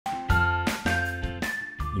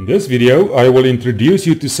In this video, I will introduce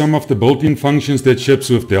you to some of the built-in functions that ships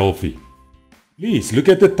with Delphi. Please look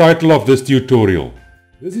at the title of this tutorial.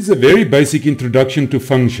 This is a very basic introduction to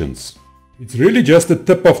functions. It's really just the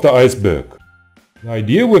tip of the iceberg. The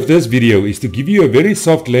idea with this video is to give you a very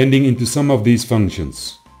soft landing into some of these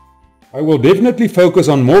functions. I will definitely focus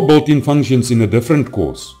on more built-in functions in a different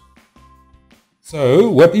course. So,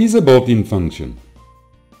 what is a built-in function?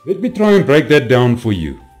 Let me try and break that down for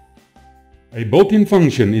you. A built-in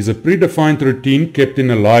function is a predefined routine kept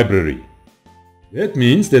in a library. That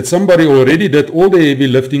means that somebody already did all the heavy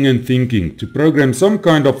lifting and thinking to program some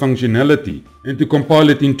kind of functionality and to compile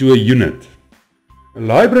it into a unit. A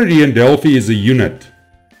library in Delphi is a unit.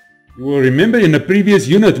 You will remember in a previous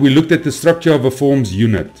unit we looked at the structure of a form's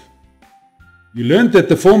unit. You learned that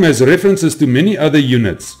the form has references to many other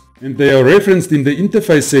units, and they are referenced in the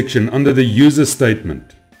interface section under the user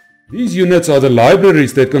statement. These units are the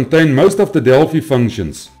libraries that contain most of the Delphi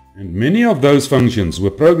functions, and many of those functions were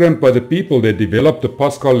programmed by the people that developed the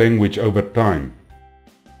Pascal language over time.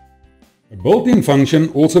 A built-in function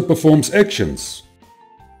also performs actions.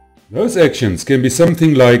 Those actions can be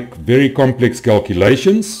something like very complex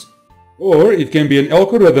calculations, or it can be an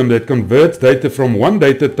algorithm that converts data from one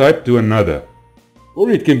data type to another. Or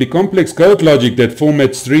it can be complex code logic that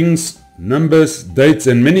formats strings, numbers, dates,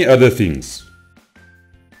 and many other things.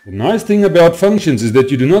 The nice thing about functions is that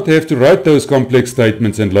you do not have to write those complex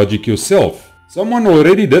statements and logic yourself. Someone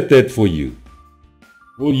already did that for you.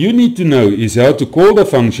 All you need to know is how to call the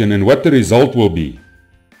function and what the result will be.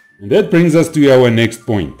 And that brings us to our next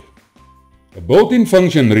point. A built-in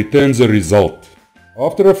function returns a result.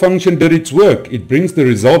 After a function did its work, it brings the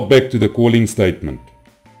result back to the calling statement.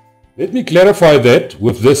 Let me clarify that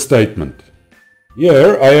with this statement.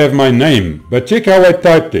 Here I have my name, but check how I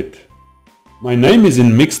typed it. My name is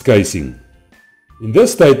in mixed casing. In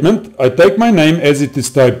this statement, I take my name as it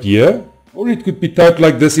is typed here, or it could be typed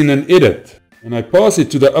like this in an edit, and I pass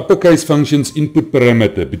it to the uppercase function's input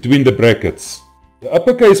parameter between the brackets. The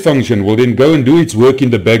uppercase function will then go and do its work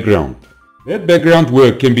in the background. That background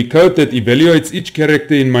work can be code that evaluates each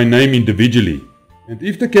character in my name individually. And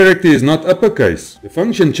if the character is not uppercase, the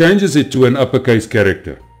function changes it to an uppercase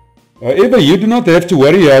character. However, you do not have to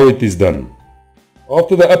worry how it is done.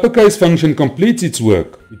 After the uppercase function completes its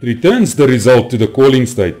work, it returns the result to the calling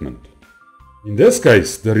statement. In this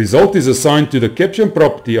case, the result is assigned to the caption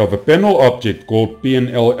property of a panel object called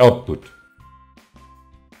P&L output.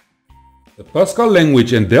 The Pascal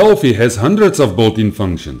language and Delphi has hundreds of built-in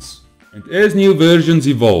functions. And as new versions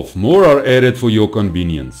evolve, more are added for your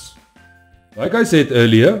convenience. Like I said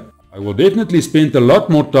earlier, I will definitely spend a lot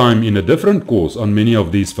more time in a different course on many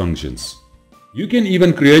of these functions. You can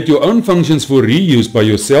even create your own functions for reuse by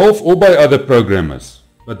yourself or by other programmers.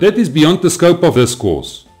 But that is beyond the scope of this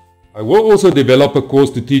course. I will also develop a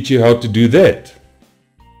course to teach you how to do that.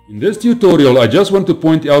 In this tutorial, I just want to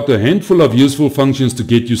point out a handful of useful functions to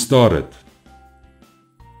get you started.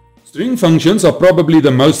 String functions are probably the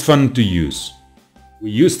most fun to use.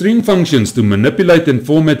 We use string functions to manipulate and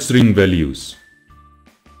format string values.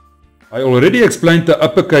 I already explained the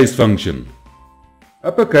uppercase function.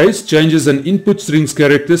 Uppercase changes an input string's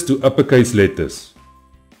characters to uppercase letters.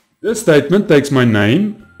 This statement takes my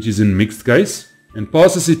name, which is in mixed case, and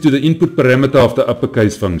passes it to the input parameter of the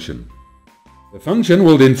uppercase function. The function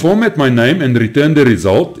will then format my name and return the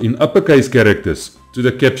result in uppercase characters to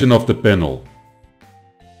the caption of the panel.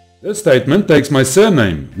 This statement takes my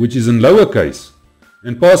surname, which is in lowercase,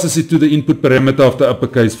 and passes it to the input parameter of the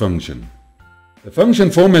uppercase function. The function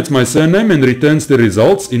formats my surname and returns the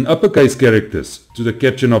results in uppercase characters to the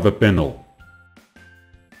caption of a panel.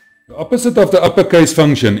 The opposite of the uppercase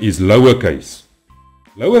function is lowercase.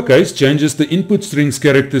 Lowercase changes the input string's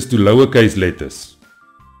characters to lowercase letters.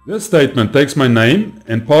 This statement takes my name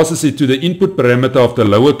and passes it to the input parameter of the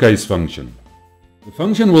lowercase function. The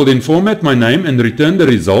function will then format my name and return the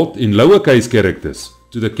result in lowercase characters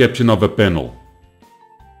to the caption of a panel.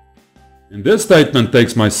 And this statement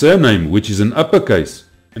takes my surname, which is in uppercase,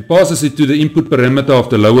 and passes it to the input parameter of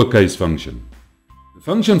the lowercase function. The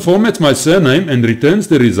function formats my surname and returns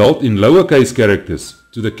the result in lowercase characters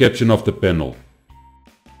to the caption of the panel.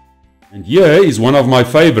 And here is one of my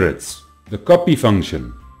favorites, the copy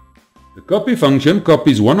function. The copy function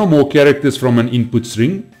copies one or more characters from an input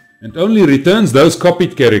string and only returns those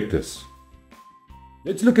copied characters.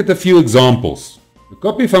 Let's look at a few examples. The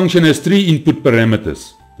copy function has three input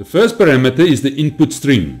parameters. The first parameter is the input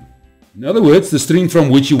string. In other words, the string from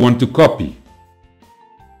which you want to copy.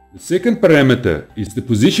 The second parameter is the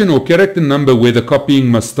position or character number where the copying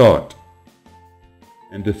must start.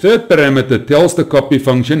 And the third parameter tells the copy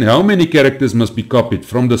function how many characters must be copied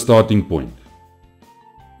from the starting point.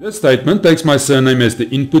 This statement takes my surname as the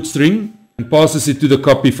input string and passes it to the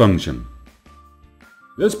copy function.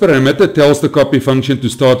 This parameter tells the copy function to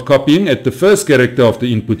start copying at the first character of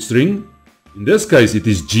the input string. In this case it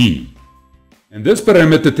is G. And this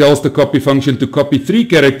parameter tells the copy function to copy 3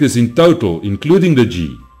 characters in total, including the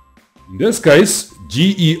G. In this case,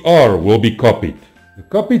 GER will be copied. The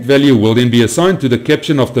copied value will then be assigned to the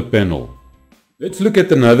caption of the panel. Let's look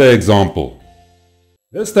at another example.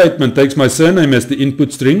 This statement takes my surname as the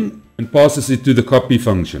input string and passes it to the copy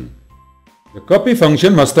function. The copy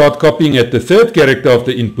function must start copying at the third character of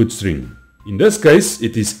the input string. In this case,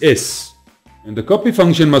 it is S. And the copy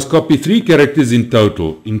function must copy 3 characters in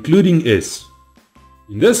total, including S.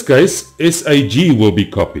 In this case, SAG will be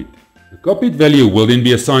copied. The copied value will then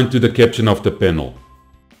be assigned to the caption of the panel.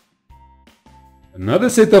 Another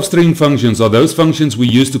set of string functions are those functions we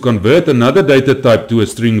use to convert another data type to a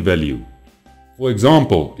string value. For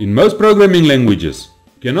example, in most programming languages,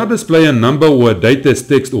 you cannot display a number or a date as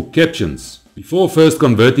text or captions before first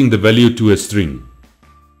converting the value to a string.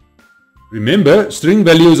 Remember, string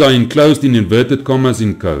values are enclosed in inverted commas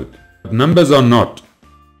in code, but numbers are not.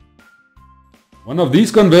 One of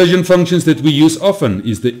these conversion functions that we use often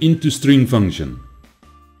is the IntToStr function.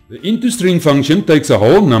 The IntToStr function takes a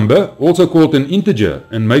whole number, also called an integer,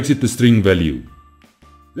 and makes it the string value.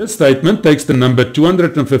 This statement takes the number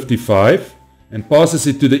 255 and passes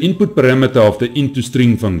it to the input parameter of the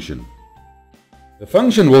IntToStr function. The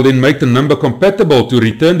function will then make the number compatible to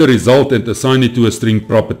return the result and assign it to a string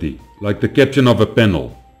property, like the caption of a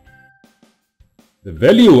panel. The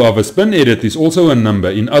value of a spin edit is also a number,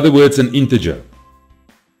 in other words an integer.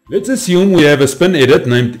 Let's assume we have a spin edit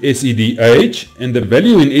named SEDH and the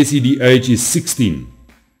value in SEDH is 16.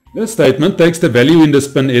 This statement takes the value in the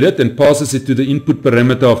spin edit and passes it to the input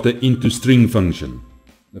parameter of the IntToStr function.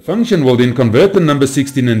 The function will then convert the number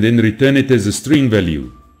 16 and then return it as a string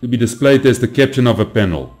value to be displayed as the caption of a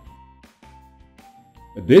panel.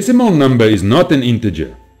 A decimal number is not an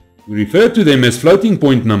integer. We refer to them as floating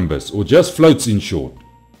point numbers, or just floats in short.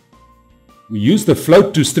 We use the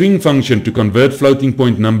FloatToStr function to convert floating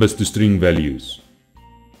point numbers to string values.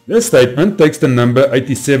 This statement takes the number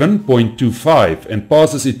 87.25 and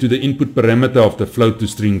passes it to the input parameter of the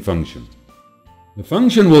FloatToStr function. The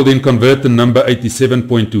function will then convert the number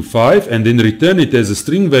 87.25 and then return it as a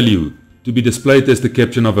string value to be displayed as the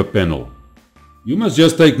caption of a panel. You must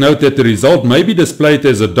just take note that the result may be displayed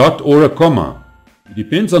as a dot or a comma. It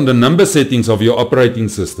depends on the number settings of your operating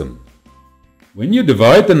system. When you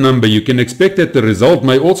divide a number, you can expect that the result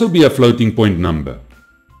may also be a floating point number.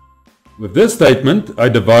 With this statement, I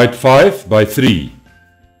divide 5 by 3.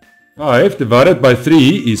 5 divided by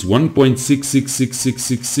 3 is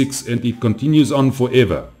 1.666666 and it continues on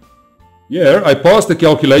forever. Here, I pass the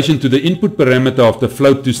calculation to the input parameter of the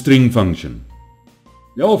FloatToStr function.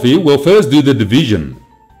 Delphi will first do the division,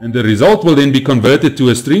 and the result will then be converted to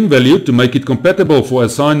a string value to make it compatible for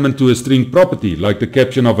assignment to a string property like the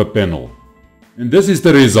caption of a panel. And this is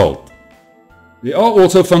the result. There are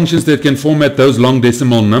also functions that can format those long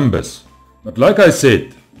decimal numbers, but like I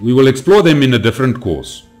said, we will explore them in a different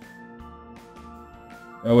course.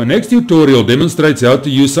 Our next tutorial demonstrates how to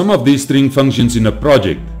use some of these string functions in a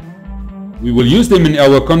project. We will use them in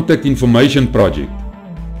our contact information project.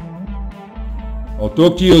 I'll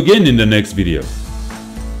talk to you again in the next video.